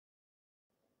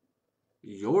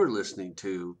You're listening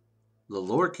to the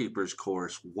Lore Keepers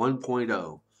Course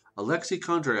 1.0, Alexi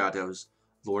Kondratow's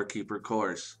Lore Keeper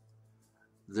course.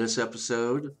 This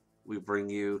episode, we bring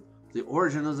you the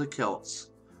origin of the Celts,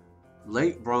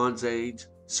 late Bronze Age,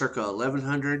 circa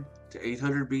 1100 to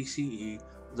 800 BCE,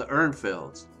 the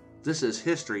Urnfields. This is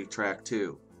History Track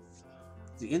 2.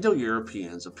 The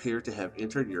Indo-Europeans appear to have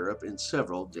entered Europe in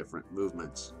several different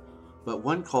movements. But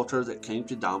one culture that came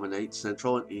to dominate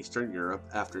Central and Eastern Europe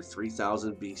after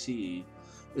 3000 BCE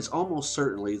is almost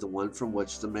certainly the one from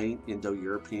which the main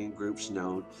Indo-European groups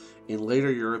known in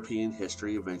later European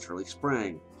history eventually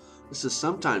sprang. This is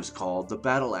sometimes called the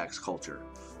battle axe culture,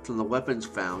 from the weapons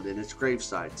found in its grave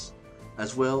sites,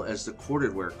 as well as the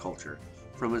corded-ware culture,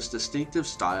 from its distinctive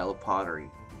style of pottery.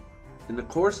 In the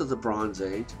course of the Bronze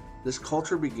Age, this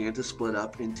culture began to split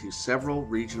up into several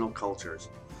regional cultures.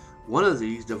 One of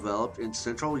these developed in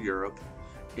Central Europe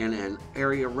in an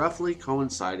area roughly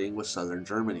coinciding with southern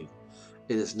Germany.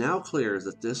 It is now clear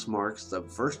that this marks the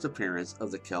first appearance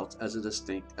of the Celts as a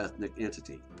distinct ethnic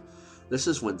entity. This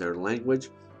is when their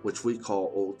language, which we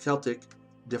call Old Celtic,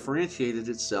 differentiated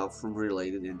itself from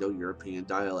related Indo-European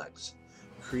dialects,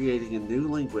 creating a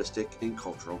new linguistic and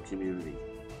cultural community.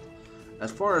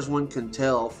 As far as one can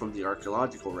tell from the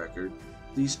archaeological record,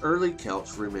 these early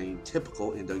Celts remained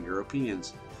typical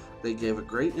Indo-Europeans. They gave a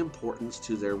great importance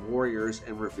to their warriors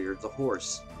and revered the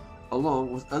horse,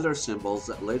 along with other symbols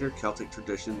that later Celtic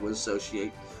tradition would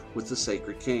associate with the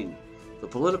sacred king, the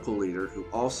political leader who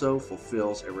also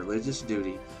fulfills a religious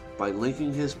duty by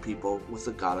linking his people with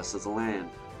the goddess of the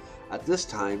land. At this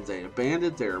time, they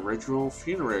abandoned their original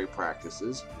funerary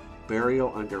practices,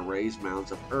 burial under raised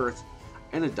mounds of earth,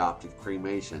 and adopted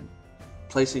cremation,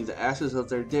 placing the ashes of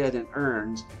their dead in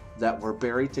urns that were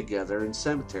buried together in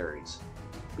cemeteries.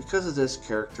 Because of this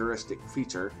characteristic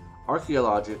feature,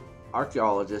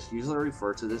 archaeologists usually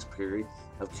refer to this period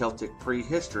of Celtic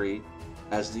prehistory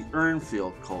as the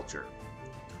Urnfield culture.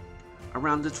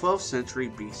 Around the 12th century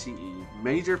BCE,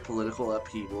 major political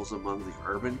upheavals among the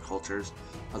urban cultures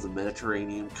of the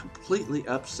Mediterranean completely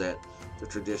upset the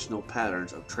traditional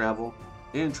patterns of travel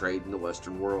and trade in the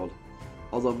Western world.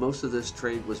 Although most of this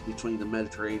trade was between the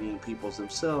Mediterranean peoples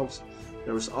themselves,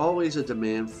 there was always a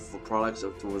demand for products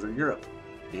of Northern Europe: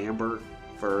 amber,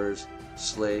 furs,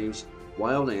 slaves,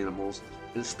 wild animals,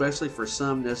 and especially for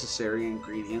some necessary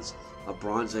ingredients of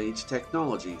Bronze Age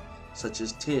technology, such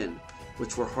as tin,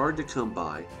 which were hard to come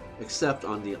by, except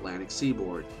on the Atlantic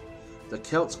seaboard. The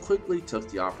Celts quickly took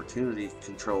the opportunity to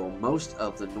control most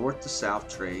of the north to south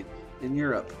trade in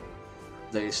Europe.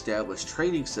 They established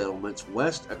trading settlements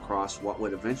west across what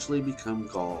would eventually become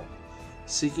Gaul,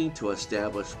 seeking to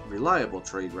establish reliable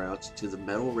trade routes to the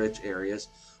metal-rich areas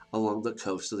along the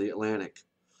coast of the Atlantic.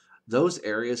 Those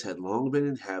areas had long been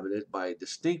inhabited by a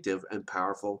distinctive and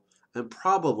powerful and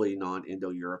probably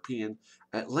non-Indo-European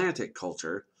Atlantic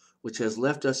culture, which has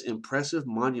left us impressive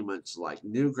monuments like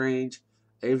Newgrange,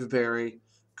 Avebury,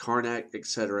 Karnak,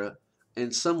 etc.,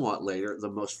 and somewhat later, the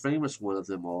most famous one of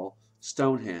them all,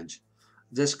 Stonehenge.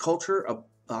 This culture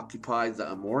occupied the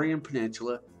Amorian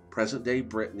Peninsula, present-day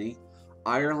Brittany,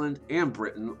 Ireland, and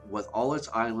Britain, with all its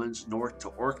islands north to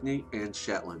Orkney and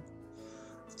Shetland.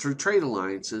 Through trade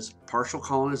alliances, partial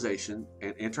colonization,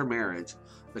 and intermarriage,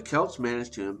 the Celts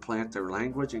managed to implant their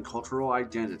language and cultural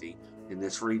identity in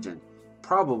this region,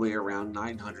 probably around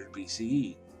 900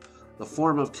 BCE. The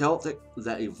form of Celtic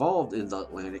that evolved in the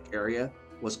Atlantic area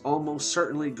was almost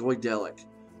certainly Goidelic,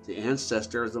 the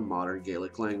ancestor of the modern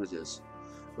Gaelic languages.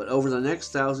 But over the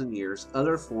next 1,000 years,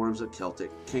 other forms of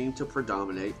Celtic came to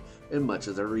predominate in much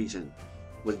of the region,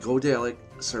 with Goidelic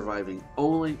surviving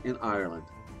only in Ireland.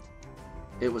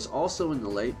 It was also in the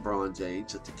late Bronze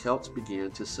Age that the Celts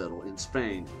began to settle in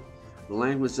Spain. The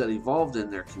language that evolved in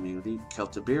their community,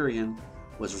 Celtiberian,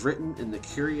 was written in the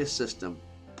curious system,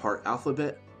 part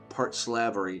alphabet, part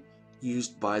syllabary,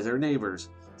 used by their neighbors,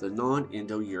 the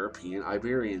non-Indo-European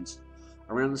Iberians.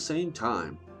 Around the same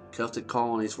time, Celtic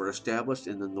colonies were established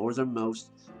in the northernmost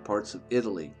parts of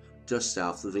Italy, just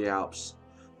south of the Alps.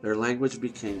 Their language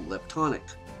became Leptonic,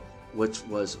 which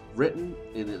was written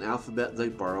in an alphabet they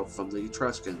borrowed from the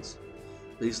Etruscans.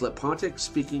 These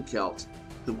Leptontic-speaking Celts,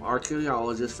 whom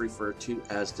archaeologists refer to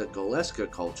as the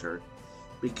Gauleska culture,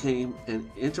 became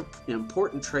an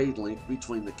important trade link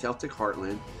between the Celtic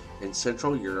heartland and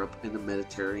Central Europe and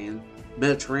the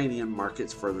Mediterranean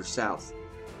markets further south.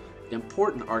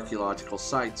 Important archaeological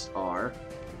sites are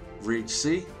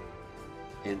Riedsee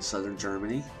in southern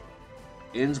Germany,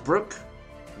 Innsbruck,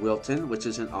 Wilton, which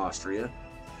is in Austria,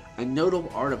 and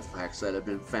notable artifacts that have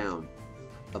been found: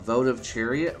 a votive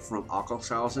chariot from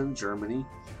Ockelshausen, Germany,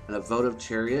 and a votive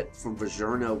chariot from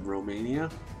Vjerno, Romania,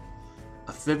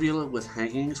 a fibula with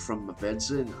hangings from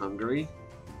Mavedza in Hungary.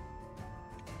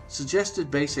 Suggested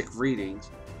basic readings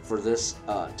for this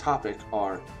topic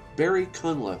are Barry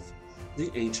Cunliffe,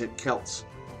 The Ancient Celts,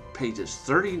 pages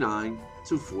 39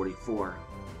 to 44.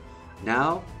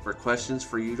 Now for questions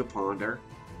for you to ponder.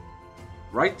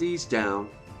 Write these down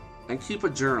and keep a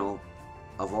journal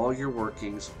of all your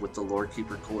workings with the Lord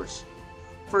Keeper course.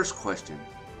 First question.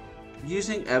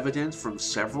 Using evidence from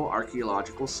several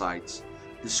archaeological sites,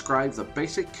 describe the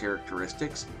basic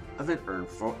characteristics of an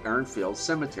Urnfield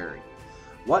cemetery.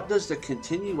 What does the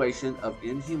continuation of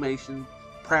inhumation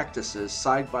practices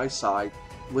side by side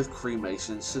with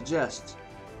cremation suggest?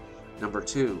 Number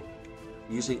 2.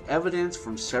 Using evidence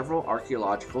from several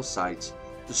archaeological sites,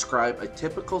 describe a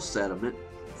typical settlement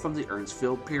from the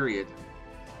Urnfield period.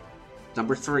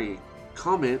 Number 3.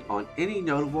 Comment on any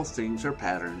notable themes or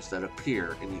patterns that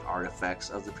appear in the artifacts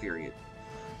of the period.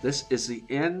 This is the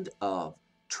end of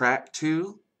Track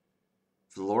 2,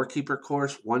 the Lore Keeper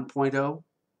Course 1.0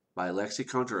 by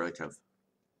Lexicon Derivative.